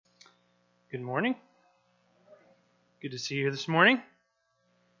Good morning. Good to see you this morning.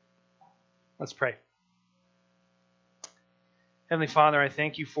 Let's pray. Heavenly Father, I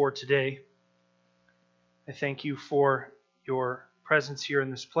thank you for today. I thank you for your presence here in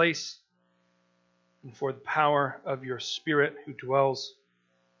this place and for the power of your Spirit who dwells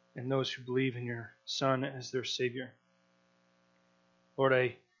in those who believe in your Son as their Savior. Lord,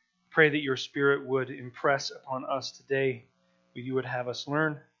 I pray that your Spirit would impress upon us today what you would have us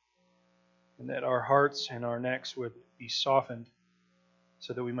learn, and that our hearts and our necks would be softened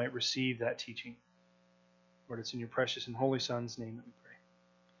so that we might receive that teaching. Lord, it's in your precious and holy Son's name that we pray.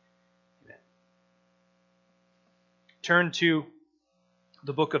 Amen. Turn to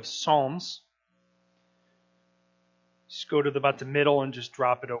the book of Psalms. Just go to about the middle and just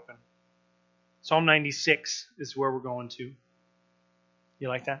drop it open. Psalm 96 is where we're going to. You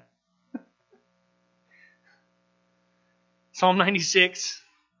like that? Psalm 96.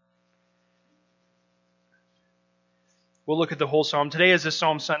 We'll look at the whole psalm. Today is a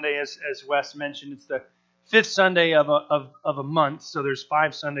Psalm Sunday, as Wes mentioned. It's the fifth Sunday of a month, so there's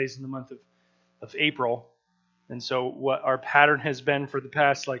 5 Sundays in the month of April. And so what our pattern has been for the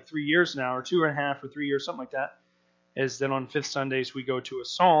past 3 years now, or 2.5 or 3 years, something like that, is that on fifth Sundays we go to a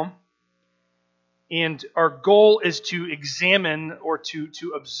psalm. And our goal is to examine or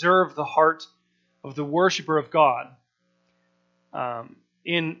to observe the heart of the worshiper of God.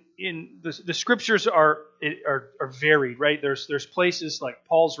 In the scriptures are varied, right? There's places like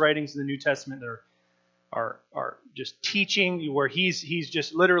Paul's writings in the New Testament that are just teaching, where he's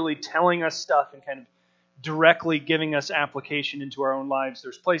just literally telling us stuff and kind of directly giving us application into our own lives.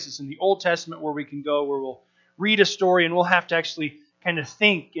 There's places in the Old Testament where we can go, where we'll read a story and we'll have to actually kind of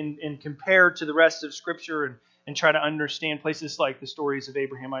think and compare to the rest of Scripture and try to understand places like the stories of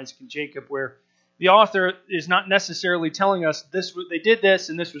Abraham, Isaac, and Jacob, where the author is not necessarily telling us this, they did this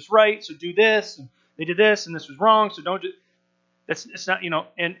and this was right, so do this, and they did this and this was wrong, so don't do. It's not,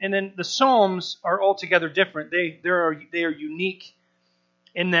 And then the Psalms are altogether different. They are unique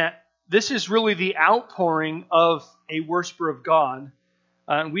in that this is really the outpouring of a worshiper of God.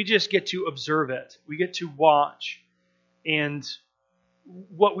 We just get to observe it. We get to watch, and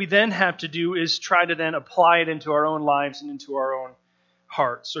what we then have to do is try to then apply it into our own lives and into our own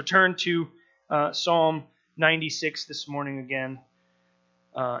hearts. So turn to Psalm 96 this morning again,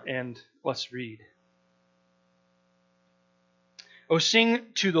 and let's read. Oh, sing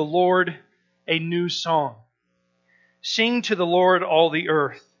to the Lord a new song. Sing to the Lord, all the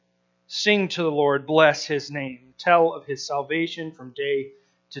earth. Sing to the Lord, bless his name. Tell of his salvation from day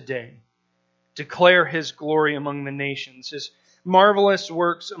to day. Declare his glory among the nations, his marvelous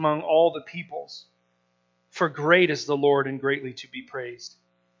works among all the peoples. For great is the Lord and greatly to be praised.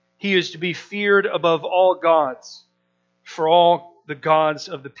 He is to be feared above all gods, for all the gods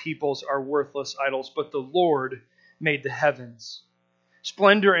of the peoples are worthless idols, but the Lord made the heavens.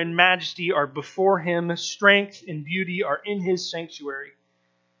 Splendor and majesty are before him, strength and beauty are in his sanctuary.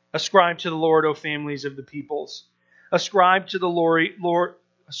 Ascribe to the Lord, O families of the peoples. Ascribe to the Lord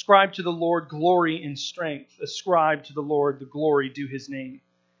glory and strength. Ascribe to the Lord the glory due his name.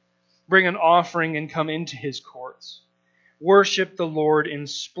 Bring an offering and come into his courts. Worship the Lord in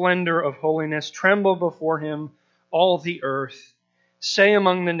splendor of holiness. Tremble before him, all the earth. Say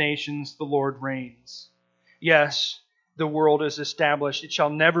among the nations, the Lord reigns. Yes, the world is established. It shall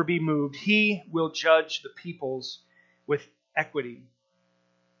never be moved. He will judge the peoples with equity.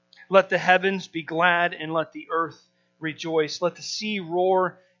 Let the heavens be glad and let the earth rejoice. Let the sea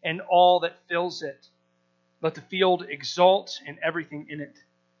roar and all that fills it. Let the field exult and everything in it.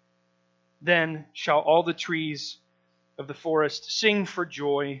 Then shall all the trees of the forest sing for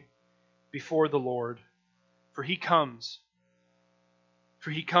joy before the Lord, for he comes. For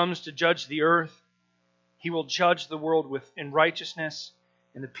he comes to judge the earth. He will judge the world in righteousness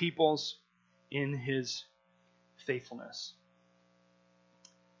and the peoples in his faithfulness.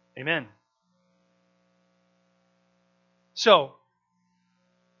 Amen. So,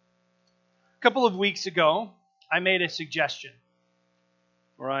 a couple of weeks ago, I made a suggestion,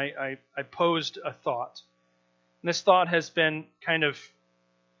 or I posed a thought. And this thought has been kind of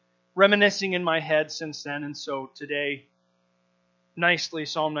reminiscing in my head since then, and so today, nicely,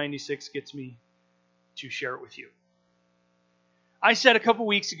 Psalm 96 gets me to share it with you. I said a couple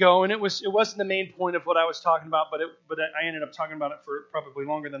weeks ago, and it wasn't the main point of what I was talking about, but I ended up talking about it for probably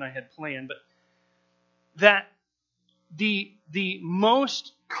longer than I had planned, but that the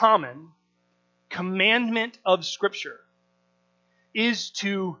most common commandment of Scripture is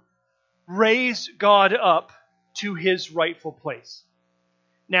to raise God up to his rightful place.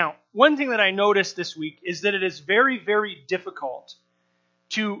 Now, one thing that I noticed this week is that it is very, very difficult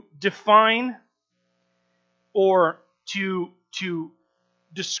to define or to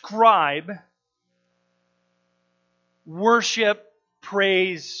describe worship,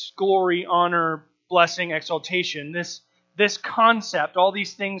 praise, glory, honor, blessing, exaltation, this concept, all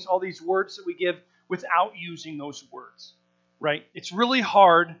these things, all these words that we give without using those words, right? It's really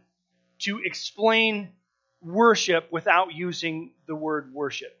hard to explain worship without using the word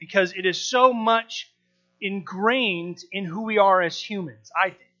worship because it is so much ingrained in who we are as humans, I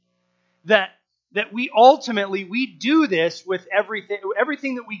think, that we ultimately, we do this with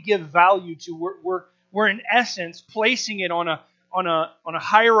everything that we give value to. We're in essence placing it on a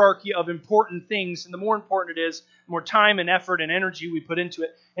hierarchy of important things, and the more important it is, the more time and effort and energy we put into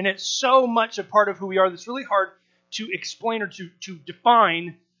it. And it's so much a part of who we are that's really hard to explain or to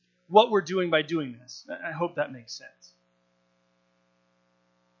define what we're doing by doing this. I hope that makes sense.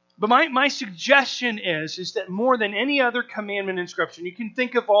 But my suggestion is that more than any other commandment in Scripture, you can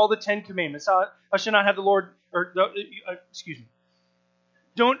think of all the 10 commandments. I shall not have the Lord,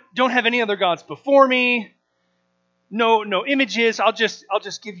 Don't have any other gods before me. No images. I'll just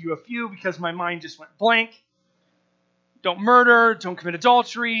give you a few because my mind just went blank. Don't murder. Don't commit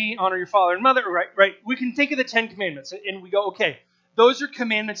adultery. Honor your father and mother. Right. We can think of the 10 commandments and we go, okay, those are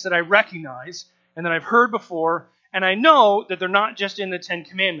commandments that I recognize and that I've heard before, and I know that they're not just in the 10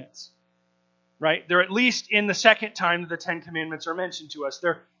 commandments. Right? They're at least in the second time that the 10 commandments are mentioned to us.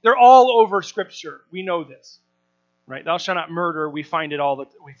 They're all over Scripture. We know this. Right? Thou shalt not murder. We find it all the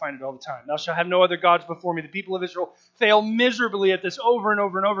time. Thou shalt have no other gods before me. The people of Israel fail miserably at this over and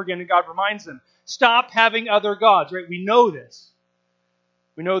over and over again, and God reminds them, stop having other gods. Right? We know this.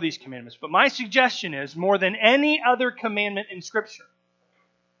 We know these commandments. But my suggestion is, more than any other commandment in Scripture,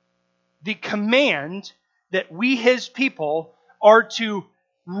 the command that we, His people, are to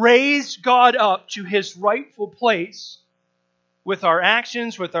raise God up to His rightful place with our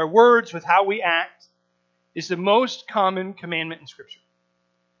actions, with our words, with how we act, is the most common commandment in Scripture.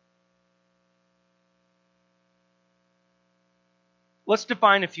 Let's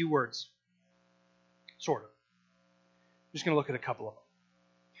define a few words. Sort of. I'm just going to look at a couple of them.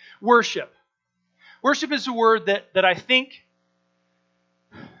 Worship. Worship is a word that I think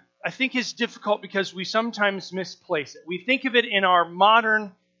is difficult because we sometimes misplace it. We think of it in our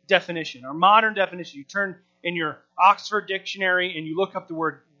modern definition. You turn in your Oxford Dictionary and you look up the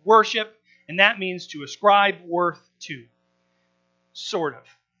word worship, and that means to ascribe worth to. Sort of.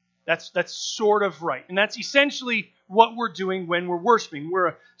 That's sort of right. And that's essentially what we're doing when we're worshiping.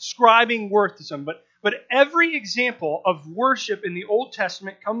 We're ascribing worth to something. But every example of worship in the Old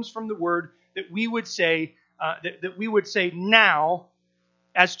Testament comes from the word that we would say now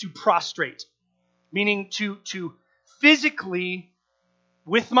as to prostrate, meaning to physically,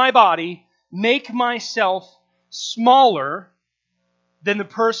 with my body, make myself smaller than the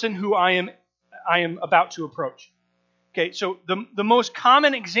person who I am about to approach. Okay, so the most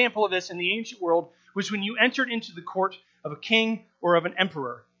common example of this in the ancient world was when you entered into the court of a king or of an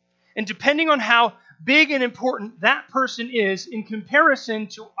emperor. And depending on how big and important that person is in comparison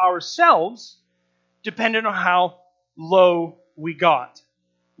to ourselves, depended on how low we got.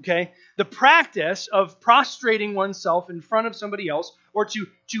 Okay? The practice of prostrating oneself in front of somebody else, or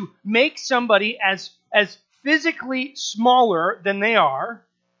to make somebody as physically smaller than they are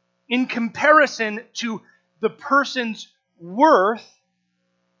in comparison to the person's worth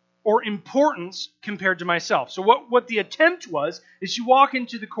or importance compared to myself. So what the attempt was is you walk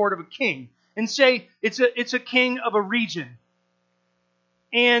into the court of a king and say it's a king of a region,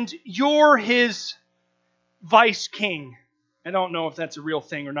 and you're his vice king. I don't know if that's a real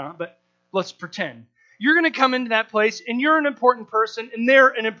thing or not, but let's pretend. You're going to come into that place, and you're an important person, and they're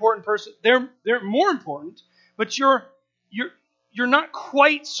an important person. They're more important, but you're not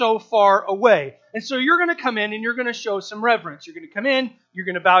quite so far away. And so you're going to come in and you're going to show some reverence. You're going to come in, you're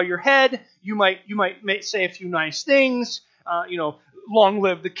going to bow your head, you might say a few nice things, long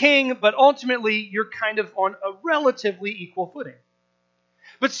live the king, but ultimately you're kind of on a relatively equal footing.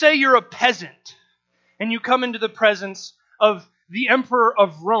 But say you're a peasant and you come into the presence of the emperor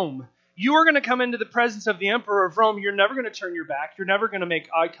of Rome. You are going to come into the presence of the emperor of Rome. You're never going to turn your back. You're never going to make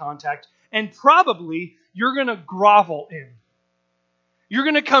eye contact. And probably you're going to grovel in. You're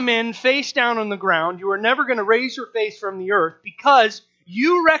going to come in face down on the ground. You are never going to raise your face from the earth because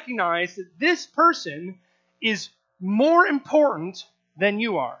you recognize that this person is more important than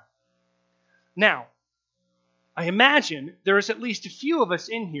you are. Now, I imagine there is at least a few of us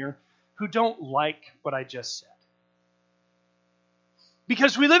in here who don't like what I just said.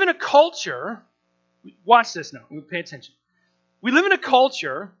 Because we live in a culture, watch this now, pay attention. We live in a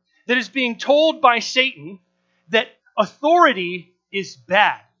culture that is being told by Satan that authority is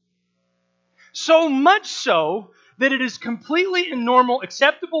bad. So much so that it is completely a normal,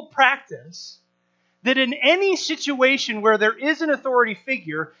 acceptable practice that in any situation where there is an authority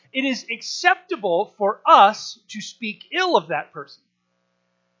figure, it is acceptable for us to speak ill of that person.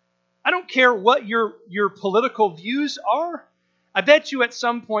 I don't care what your political views are. I bet you at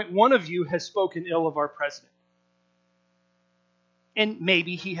some point one of you has spoken ill of our president. And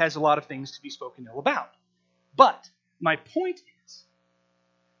maybe he has a lot of things to be spoken ill about. But my point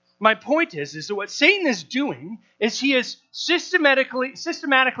is that what Satan is doing is he is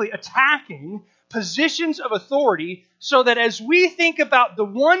systematically attacking positions of authority so that as we think about the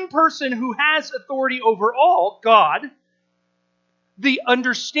one person who has authority over all, God, the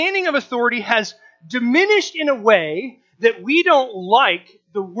understanding of authority has diminished in a way that we don't like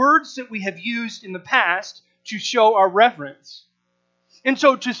the words that we have used in the past to show our reverence. And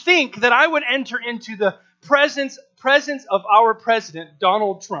so to think that I would enter into the presence of our president,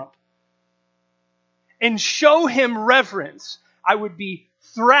 Donald Trump, and show him reverence, I would be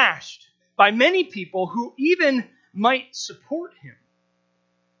thrashed by many people who even might support him,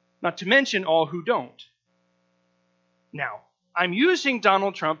 not to mention all who don't. Now, I'm using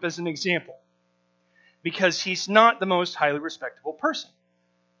Donald Trump as an example because he's not the most highly respectable person,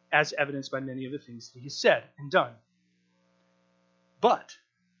 as evidenced by many of the things that he's said and done. But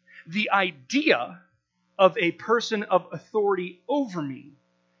the idea of a person of authority over me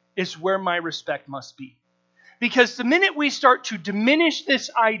is where my respect must be. Because the minute we start to diminish this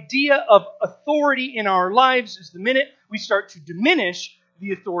idea of authority in our lives is the minute we start to diminish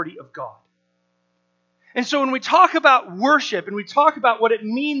the authority of God. And so when we talk about worship and we talk about what it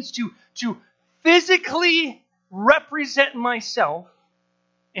means to physically represent myself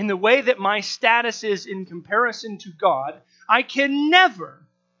in the way that my status is in comparison to God, I can never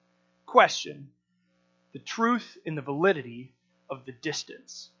question the truth and the validity of the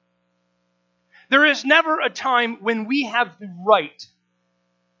distance. There is never a time when we have the right,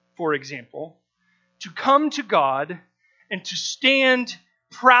 for example, to come to God and to stand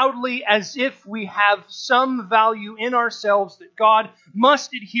proudly as if we have some value in ourselves that God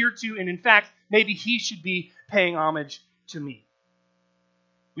must adhere to, and in fact, maybe He should be paying homage to me.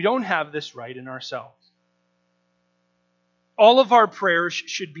 We don't have this right in ourselves. All of our prayers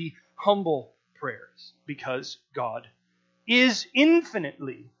should be humble prayers because God is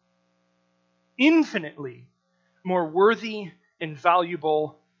infinitely more worthy and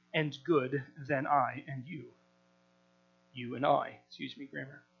valuable and good than I and you. You and I. Excuse me,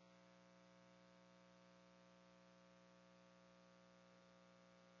 grammar.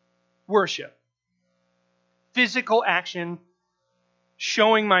 Worship. Physical action,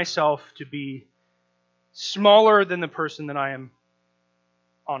 showing myself to be smaller than the person that I am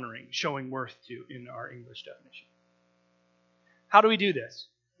honoring, showing worth to in our English definition. How do we do this?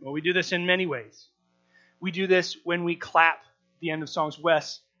 Well, we do this in many ways. We do this when we clap at the end of songs.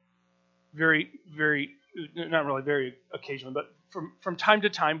 Wes, not really very occasionally, but from time to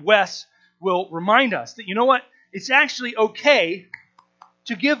time, Wes will remind us that, you know what? It's actually okay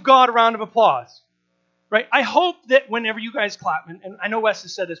to give God a round of applause. Right? I hope that whenever you guys clap, and I know Wes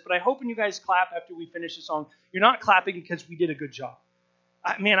has said this, but I hope when you guys clap after we finish the song, you're not clapping because we did a good job.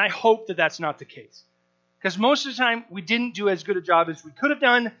 I hope that that's not the case. Because most of the time, we didn't do as good a job as we could have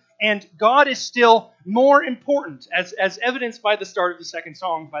done, and God is still more important, as evidenced by the start of the second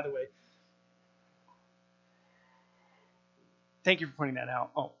song, by the way. Thank you for pointing that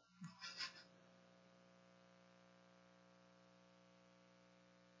out. Oh.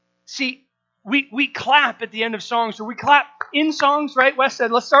 See, we clap at the end of songs, or we clap in songs, right? Wes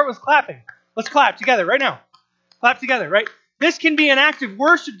said, let's start with clapping. Let's clap together right now. Clap together, right? This can be an act of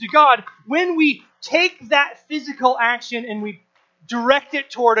worship to God when we take that physical action and we direct it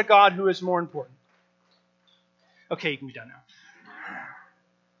toward a God who is more important. Okay, you can be done now.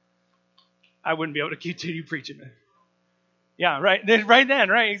 I wouldn't be able to continue preaching. Yeah, right. Right then,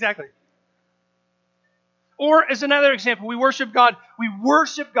 right, exactly. Or as another example, we worship God. We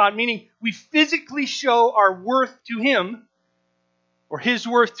worship God, meaning we physically show our worth to Him, or His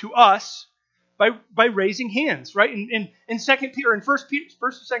worth to us, by raising hands, right? In 2 Peter, in 1 and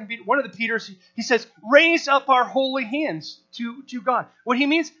 2 Peter, one of the Peters, he says, raise up our holy hands to God. What he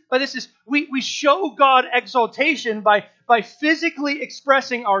means by this is we show God exaltation by physically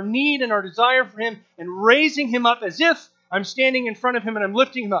expressing our need and our desire for Him and raising Him up as if I'm standing in front of Him and I'm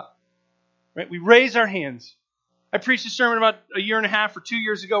lifting Him up. Right? We raise our hands. I preached a sermon about a year and a half or 2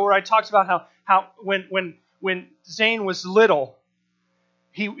 years ago where I talked about how when Zane was little,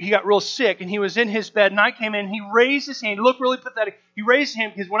 he got real sick, and he was in his bed, and I came in, he raised his hand. He looked really pathetic. He raised his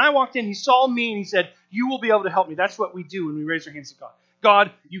hand because when I walked in, he saw me, and he said, you will be able to help me. That's what we do when we raise our hands to God.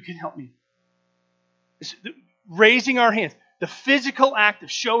 God, you can help me. Raising our hands, the physical act of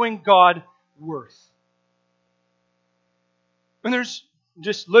showing God worth. And there's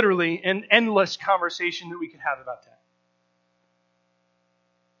just literally an endless conversation that we could have about that.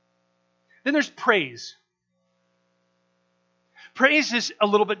 Then there's praise. Praise is a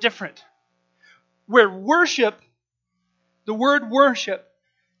little bit different. Where worship, the word worship,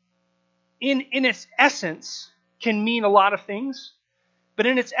 in its essence, can mean a lot of things. But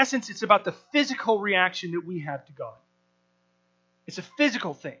in its essence, it's about the physical reaction that we have to God. It's a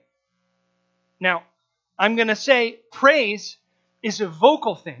physical thing. Now, I'm going to say praise is a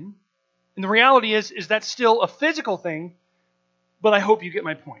vocal thing. And the reality is that's still a physical thing. But I hope you get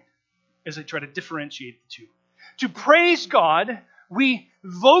my point as I try to differentiate the two. To praise God, we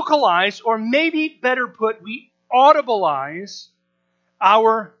vocalize, or maybe better put, we audibilize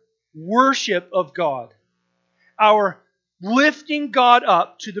our worship of God. Our lifting God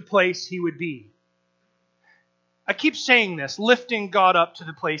up to the place He would be. I keep saying this, lifting God up to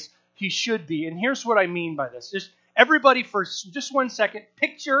the place He should be. And here's what I mean by this. Just everybody for just 1 second,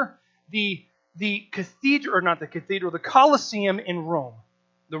 picture the cathedral, or not the cathedral, the Colosseum in Rome.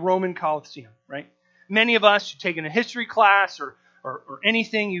 The Roman Colosseum, right? Many of us who've taken a history class or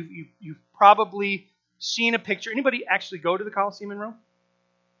anything, you've probably seen a picture. Anybody actually go to the Colosseum in Rome?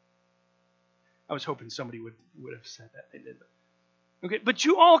 I was hoping somebody would have said that. They did. Okay, but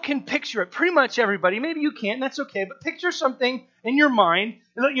you all can picture it. Pretty much everybody. Maybe you can't, and that's okay. But picture something in your mind.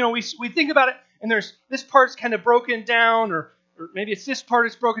 You know, we think about it, and there's this part's kind of broken down, or maybe it's this part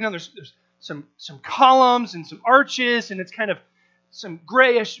is broken down. There's some columns and some arches, and it's kind of some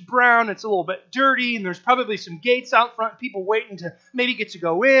grayish brown. It's a little bit dirty, and there's probably some gates out front, people waiting to maybe get to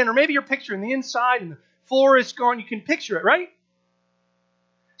go in, or maybe you're picturing the inside and the floor is gone. You can picture it, right?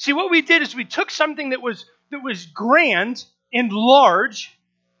 See, what we did is we took something that was grand and large,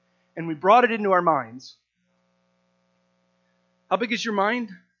 and we brought it into our minds. How big is your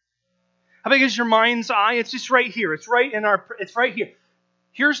mind? How big is your mind's eye? It's just right here. It's right here.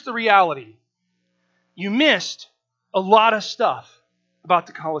 Here's the reality. You missed a lot of stuff about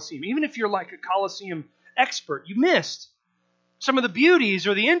the Colosseum. Even if you're like a Colosseum expert, you missed some of the beauties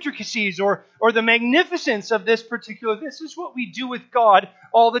or the intricacies or the magnificence of this particular. This is what we do with God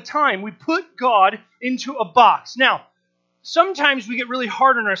all the time. We put God into a box. Now, sometimes we get really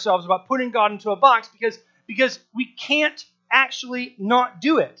hard on ourselves about putting God into a box because we can't actually not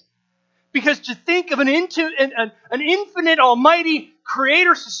do it. Because to think of an infinite, almighty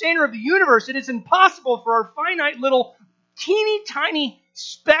creator, sustainer of the universe, it is impossible for our finite little teeny tiny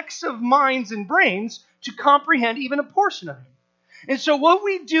specks of minds and brains to comprehend even a portion of Him. And so what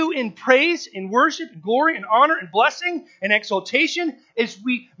we do in praise, in worship, in glory, in honor, in blessing, and exaltation is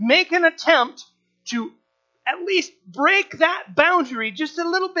we make an attempt to at least break that boundary just a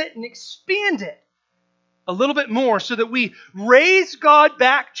little bit and expand it a little bit more so that we raise God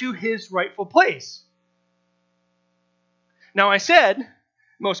back to His rightful place. Now I said, the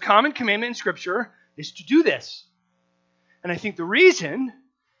most common commandment in Scripture is to do this. And I think the reason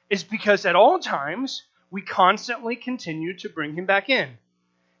is because at all times, we constantly continue to bring Him back in.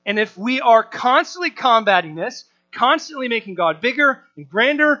 And if we are constantly combating this, constantly making God bigger and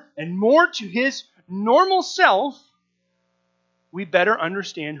grander and more to His normal self, we better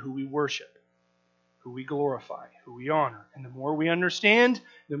understand who we worship, who we glorify, who we honor. And the more we understand,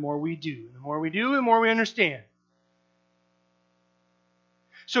 the more we do. The more we do, the more we understand.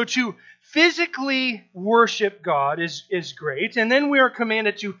 So to physically worship God is great. And then we are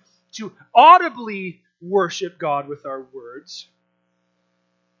commanded to audibly worship God with our words.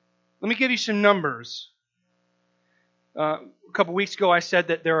 Let me give you some numbers. A couple weeks ago I said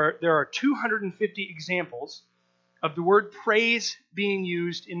that there are 250 examples of the word praise being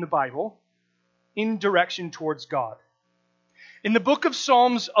used in the Bible in direction towards God. In the book of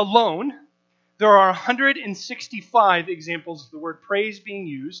Psalms alone, there are 165 examples of the word praise being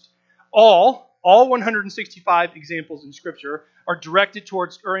used. All 165 examples in Scripture are directed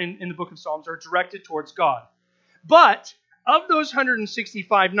towards, or in the book of Psalms, are directed towards God. But of those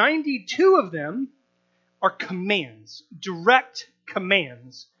 165, 92 of them are commands, direct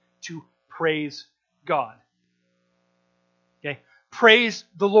commands to praise God. Okay, praise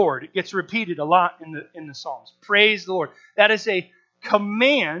the Lord. It gets repeated a lot in the Psalms. Praise the Lord. That is a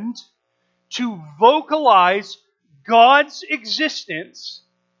command to vocalize God's existence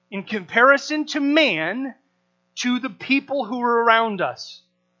in comparison to man, to the people who are around us.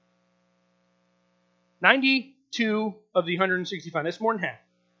 92 2 of the 165. That's more than half.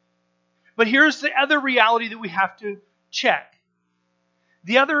 But here's the other reality that we have to check.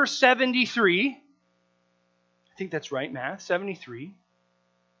 The other 73, I think that's right, math, 73,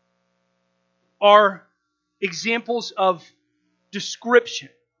 are examples of description.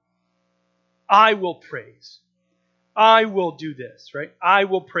 I will praise. I will do this, right? I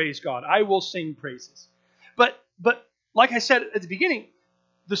will praise God. I will sing praises. But like I said at the beginning,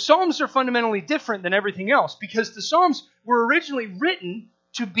 the Psalms are fundamentally different than everything else because the Psalms were originally written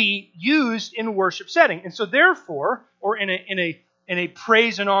to be used in a worship setting. And so therefore, or in a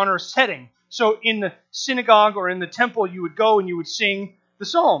praise and honor setting. So in the synagogue or in the temple, you would go and you would sing the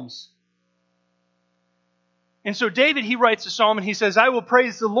Psalms. And so David, he writes a psalm and he says, I will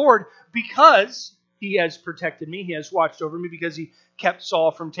praise the Lord because he has protected me, he has watched over me, because he kept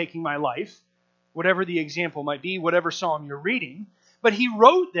Saul from taking my life. Whatever the example might be, whatever psalm you're reading. But he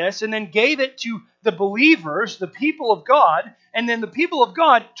wrote this and then gave it to the believers, the people of God, and then the people of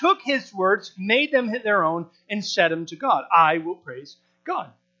God took his words, made them their own, and set them to God. I will praise God.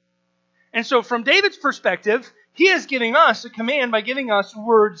 And so from David's perspective, he is giving us a command by giving us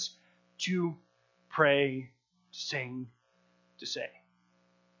words to pray, to sing, to say.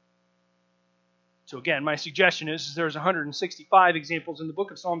 So again, my suggestion is there's 165 examples in the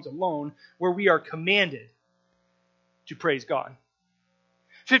book of Psalms alone where we are commanded to praise God.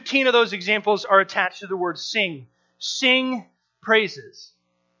 15 of those examples are attached to the word sing. Sing praises.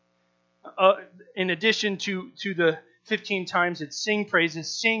 In addition to the 15 times that sing praises,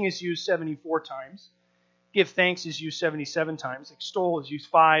 sing is used 74 times. Give thanks is used 77 times. Extol is used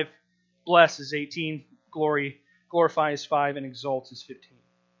 5. Bless is 18. Glorify is 5. And exalt is 15.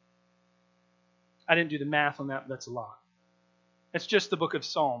 I didn't do the math on that, but that's a lot. It's just the book of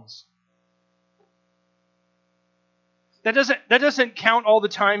Psalms. That doesn't count all the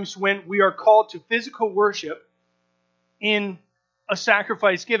times when we are called to physical worship in a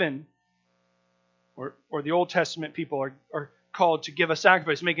sacrifice given. Or the Old Testament people are called to give a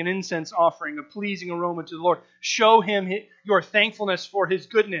sacrifice, make an incense offering, a pleasing aroma to the Lord. Show him your thankfulness for his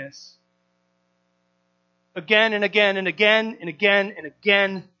goodness. Again and again and again and again and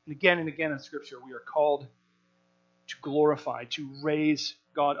again and again and again in Scripture, we are called to glorify, to raise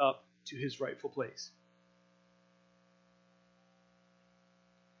God up to his rightful place.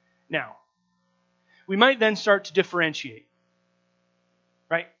 Now, we might then start to differentiate,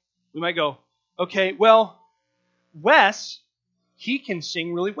 right? We might go, okay, well, Wes, he can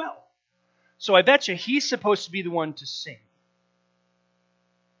sing really well. So I bet you he's supposed to be the one to sing.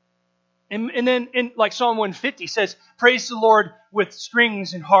 And then in like Psalm 150 says, praise the Lord with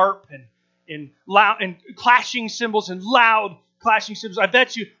strings and harp and loud and clashing cymbals and loud clashing cymbals. I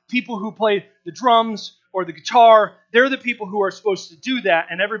bet you people who play the drums or the guitar, they're the people who are supposed to do that,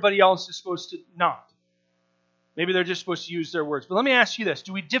 and everybody else is supposed to not. Maybe they're just supposed to use their words. But let me ask you this.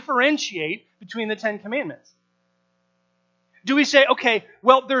 Do we differentiate between the 10 commandments? Do we say, okay,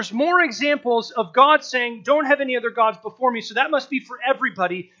 well, there's more examples of God saying, don't have any other gods before me, so that must be for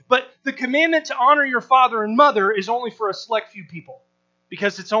everybody, but the commandment to honor your father and mother is only for a select few people,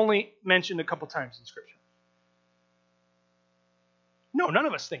 because it's only mentioned a couple times in Scripture? No, none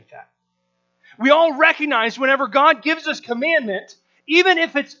of us think that. We all recognize whenever God gives us commandment, even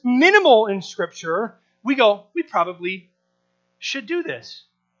if it's minimal in Scripture, we go, we probably should do this.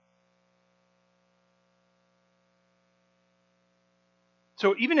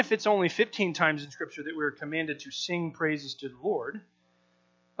 So even if it's only 15 times in Scripture that we're commanded to sing praises to the Lord,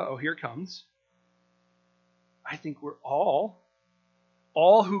 here it comes. I think we're all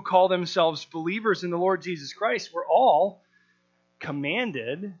who call themselves believers in the Lord Jesus Christ, we're all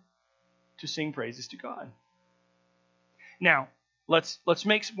commanded to sing praises to God. Now, let's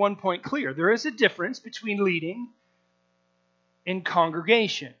make one point clear. There is a difference between leading and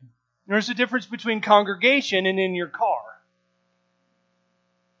congregation. There's a difference between congregation and in your car.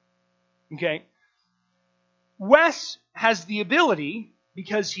 Okay? Wes has the ability,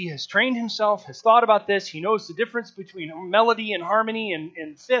 because he has trained himself, has thought about this, he knows the difference between melody and harmony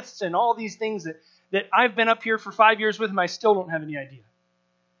and fifths and all these things that I've been up here for 5 years with him, I still don't have any idea.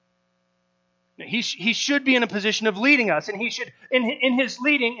 He should be in a position of leading us, and he should, in his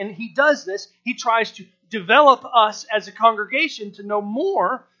leading, and he does this, he tries to develop us as a congregation to know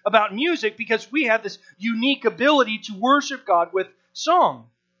more about music, because we have this unique ability to worship God with song.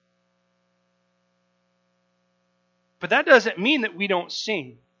 But that doesn't mean that we don't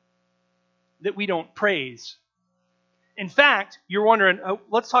sing, that we don't praise. In fact, you're wondering,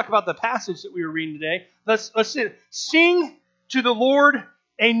 let's talk about the passage that we were reading today. Let's sing to the Lord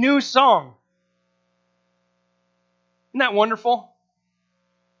a new song. Isn't that wonderful?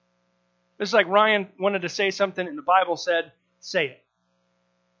 It's like Ryan wanted to say something and the Bible said, say it.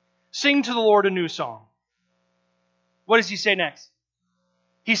 Sing to the Lord a new song. What does he say next?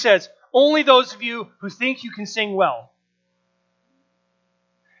 He says, only those of you who think you can sing well.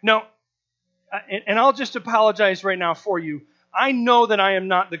 No, and I'll just apologize right now for you. I know that I am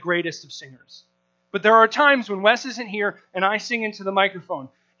not the greatest of singers. But there are times when Wes isn't here and I sing into the microphone.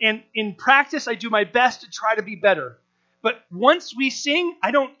 And in practice, I do my best to try to be better. But once we sing,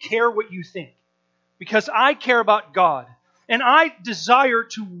 I don't care what you think. Because I care about God. And I desire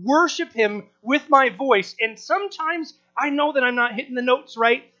to worship Him with my voice. And sometimes I know that I'm not hitting the notes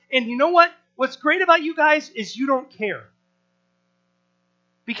right. And you know what? What's great about you guys is you don't care.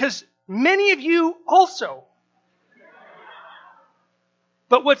 Because many of you also.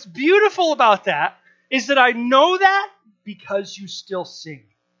 But what's beautiful about that is that I know that because you still sing.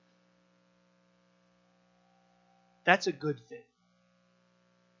 That's a good thing.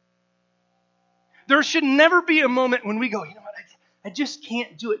 There should never be a moment when we go, you know what, I just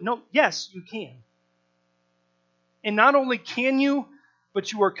can't do it. No, yes, you can. And not only can you,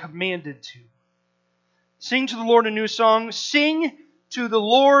 but you are commanded to. Sing to the Lord a new song. Sing to the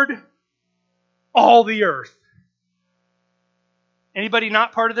Lord all the earth. Anybody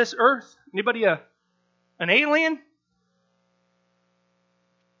not part of this earth? Anybody an alien?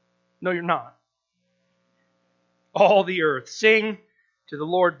 No, you're not. All the earth. Sing to the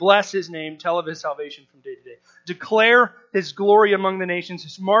Lord. Bless His name. Tell of His salvation from day to day. Declare His glory among the nations,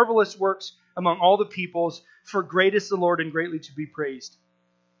 His marvelous works among all the peoples. For great is the Lord and greatly to be praised.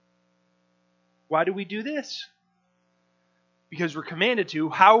 Why do we do this? Because we're commanded to.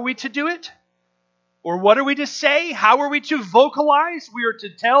 How are we to do it? Or what are we to say? How are we to vocalize? We are to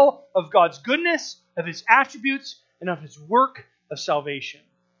tell of God's goodness, of His attributes, and of His work of salvation.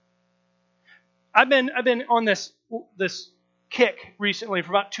 I've been on this kick recently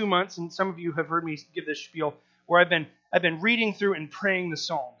for about 2 months, and some of you have heard me give this spiel, where I've been reading through and praying the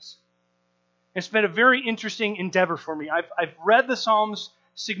Psalms. It's been a very interesting endeavor for me. I've read the Psalms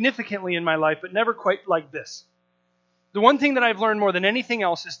significantly in my life, but never quite like this. The one thing that I've learned more than anything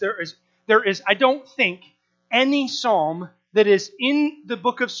else is there is, I don't think, any psalm that is in the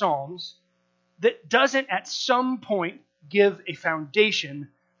book of Psalms that doesn't at some point give a foundation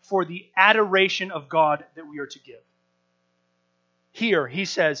for the adoration of God that we are to give. Here, he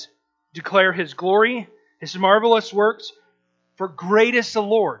says, declare His glory, His marvelous works, for great is the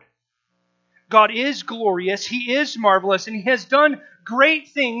Lord. God is glorious, He is marvelous, and He has done great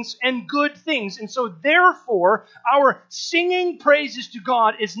things and good things. And so therefore, our singing praises to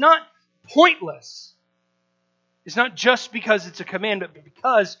God is not pointless. It's not just because it's a commandment, but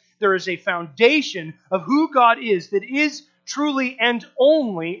because there is a foundation of who God is that is truly and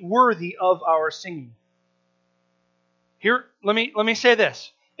only worthy of our singing. Here, let me say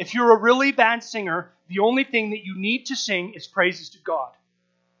this. If you're a really bad singer, the only thing that you need to sing is praises to God.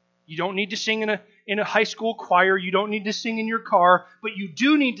 You don't need to sing in a high school choir. You don't need to sing in your car. But you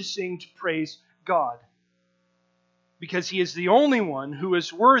do need to sing to praise God. Because He is the only one who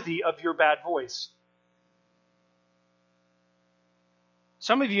is worthy of your bad voice.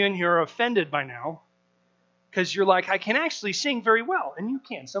 Some of you in here are offended by now. Because you're like, I can actually sing very well. And you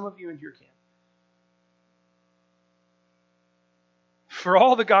can. Some of you in here can. For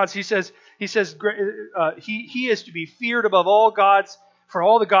all the gods, he says he is to be feared above all gods. For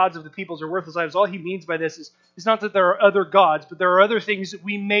all the gods of the peoples are worthless idols. All he means by this is not that there are other gods, but there are other things that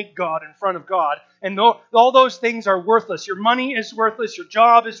we make God in front of God. And all those things are worthless. Your money is worthless. Your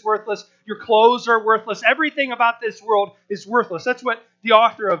job is worthless. Your clothes are worthless. Everything about this world is worthless. That's what the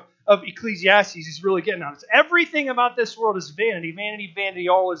author of Ecclesiastes is really getting at. It's everything about this world is vanity, vanity, vanity,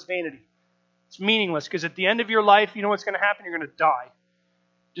 all is vanity. It's meaningless because at the end of your life, you know what's going to happen? You're going to die.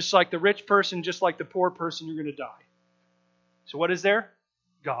 Just like the rich person, just like the poor person, you're going to die. So what is there?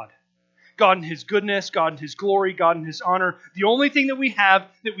 God. God in His goodness, God in His glory, God in His honor. The only thing that we have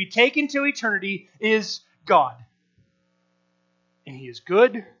that we take into eternity is God. And He is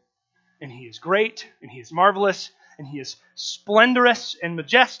good, and He is great, and He is marvelous, and He is splendorous and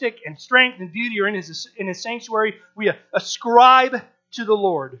majestic, and strength and beauty are in His sanctuary. We ascribe to the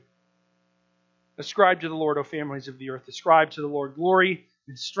Lord. Ascribe to the Lord, O families of the earth. Ascribe to the Lord glory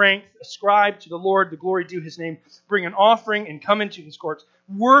and strength. Ascribe to the Lord the glory due His name. Bring an offering and come into His courts.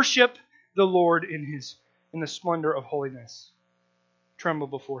 Worship the Lord in the splendor of holiness. Tremble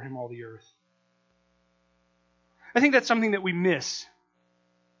before Him, all the earth. I think that's something that we miss.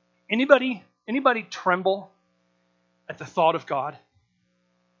 Anybody tremble at the thought of God?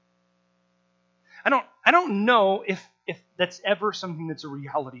 I don't know if that's ever something that's a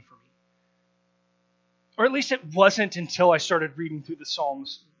reality for me. Or at least it wasn't until I started reading through the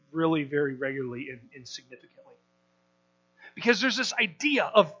Psalms really very regularly and significantly. Because there's this idea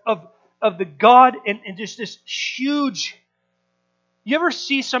of the God and just this huge... You ever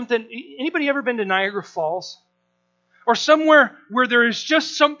see something... Anybody ever been to Niagara Falls? Or somewhere where there is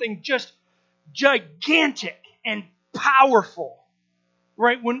just something just gigantic and powerful.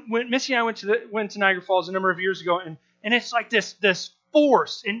 Right? When Missy and I went to Niagara Falls a number of years ago, and it's like this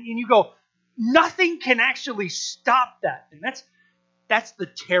force, and you go, nothing can actually stop that. And that's the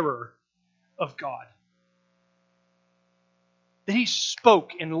terror of God. That He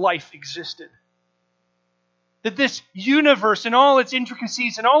spoke and life existed. That this universe and all its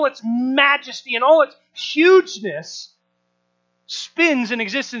intricacies and all its majesty and all its hugeness spins in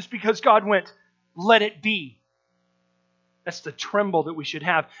existence because God went, let it be. That's the tremble that we should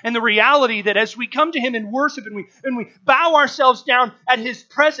have. And the reality that as we come to Him in worship and we bow ourselves down at His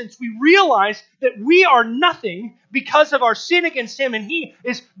presence, we realize that we are nothing because of our sin against Him, and He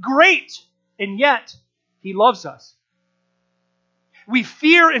is great, and yet He loves us. We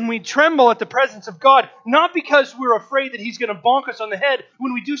fear and we tremble at the presence of God, not because we're afraid that He's going to bonk us on the head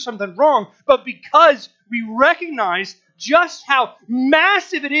when we do something wrong, but because we recognize just how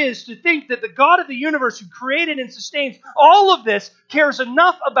massive it is to think that the God of the universe who created and sustains all of this cares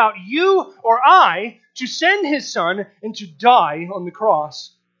enough about you or I to send His Son and to die on the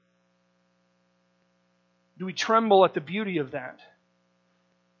cross. Do we tremble at the beauty of that?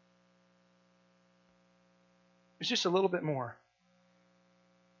 It's just a little bit more.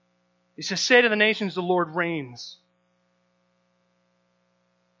 He says, say to the nations, the Lord reigns.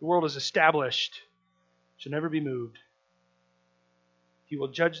 The world is established, shall never be moved. He will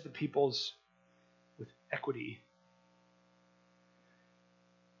judge the peoples with equity.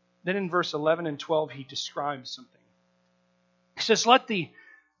 Then in verse 11 and 12, he describes something. He says, let the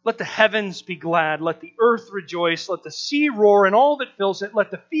heavens be glad, let the earth rejoice, let the sea roar and all that fills it,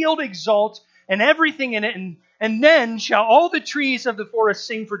 let the field exult and everything in it, and then shall all the trees of the forest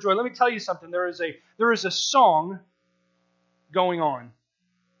sing for joy. Let me tell you something. There is a song going on.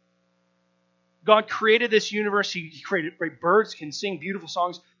 God created this universe. He created great birds, can sing beautiful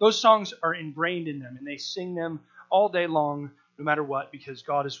songs. Those songs are ingrained in them, and they sing them all day long, no matter what, because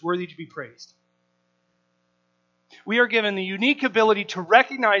God is worthy to be praised. We are given the unique ability to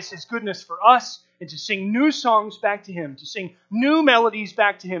recognize His goodness for us and to sing new songs back to Him, to sing new melodies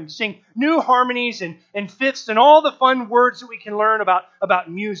back to Him, to sing new harmonies and fifths and all the fun words that we can learn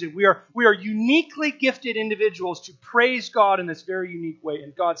about music. We are uniquely gifted individuals to praise God in this very unique way.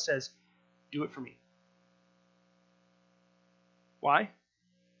 And God says, do it for me. Why?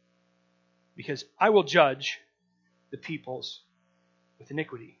 Because I will judge the peoples with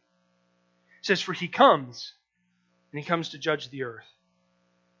iniquity. It says, for He comes, and He comes to judge the earth.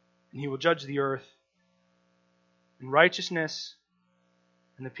 And He will judge the earth in righteousness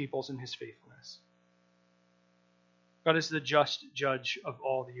and the peoples in His faithfulness. God is the just judge of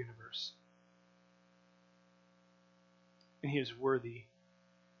all the universe. And He is worthy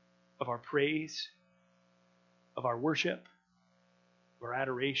of our praise, of our worship, of our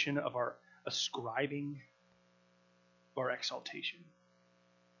adoration, of our ascribing, of our exaltation.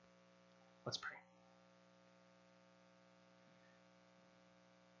 Let's pray.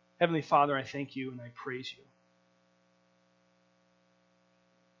 Heavenly Father, I thank You and I praise You.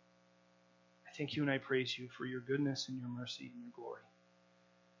 I thank You and I praise You for Your goodness and Your mercy and Your glory.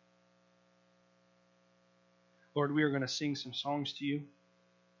 Lord, we are going to sing some songs to You.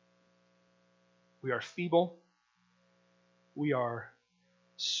 We are feeble. We are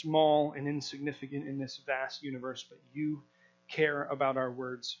small and insignificant in this vast universe, but You care about our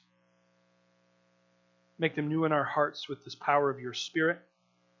words. Make them new in our hearts with this power of Your Spirit.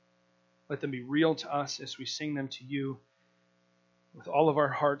 Let them be real to us as we sing them to You with all of our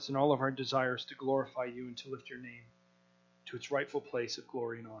hearts and all of our desires to glorify You and to lift Your name to its rightful place of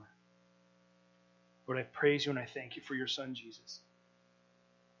glory and honor. Lord, I praise You and I thank You for Your Son, Jesus,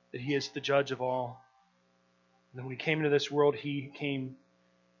 that He is the judge of all. And when He came into this world, He came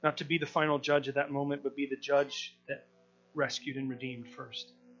not to be the final judge at that moment, but be the judge that rescued and redeemed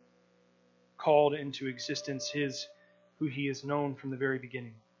first. Called into existence who He is known from the very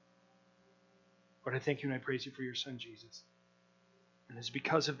beginning. Lord, I thank You and I praise You for Your Son, Jesus. And it's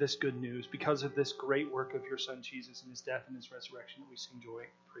because of this good news, because of this great work of Your Son, Jesus, and His death and His resurrection that we sing joy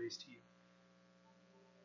and praise to You.